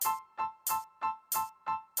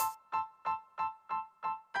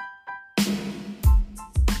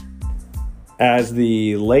As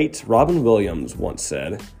the late Robin Williams once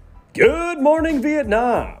said, "Good morning,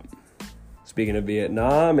 Vietnam." Speaking of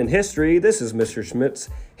Vietnam and history, this is Mr. Schmidt's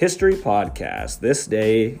History Podcast, This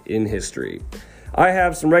Day in History. I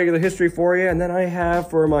have some regular history for you, and then I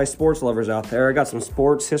have, for my sports lovers out there, I got some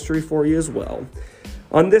sports history for you as well.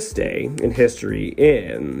 On this day in history,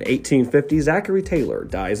 in 1850, Zachary Taylor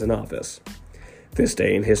dies in office. This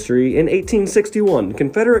day in history, in 1861,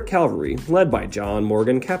 Confederate cavalry, led by John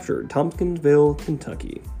Morgan, captured Tompkinsville,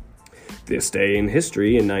 Kentucky. This day in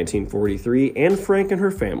history, in 1943, Anne Frank and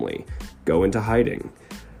her family go into hiding.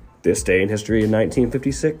 This day in history, in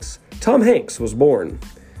 1956, Tom Hanks was born.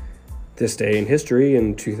 This day in history,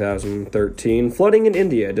 in 2013, flooding in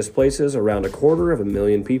India displaces around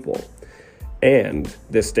 250,000 people. And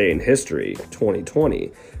this day in history,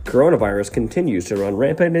 2020, coronavirus continues to run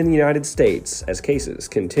rampant in the United States as cases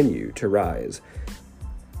continue to rise.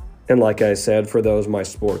 And like I said, for those my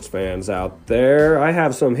sports fans out there, I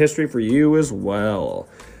have some history for you as well.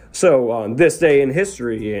 So on this day in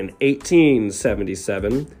history, in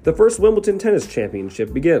 1877, the first Wimbledon Tennis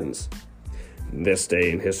Championship begins. This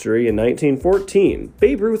day in history, in 1914,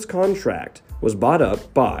 Babe Ruth's contract was bought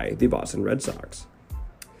up by the Boston Red Sox.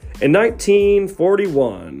 In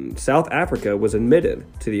 1941, South Africa was admitted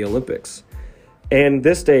to the Olympics. And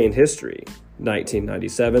this day in history,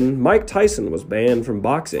 1997, Mike Tyson was banned from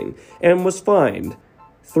boxing and was fined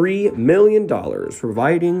 $3 million for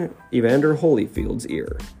biting Evander Holyfield's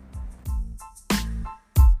ear.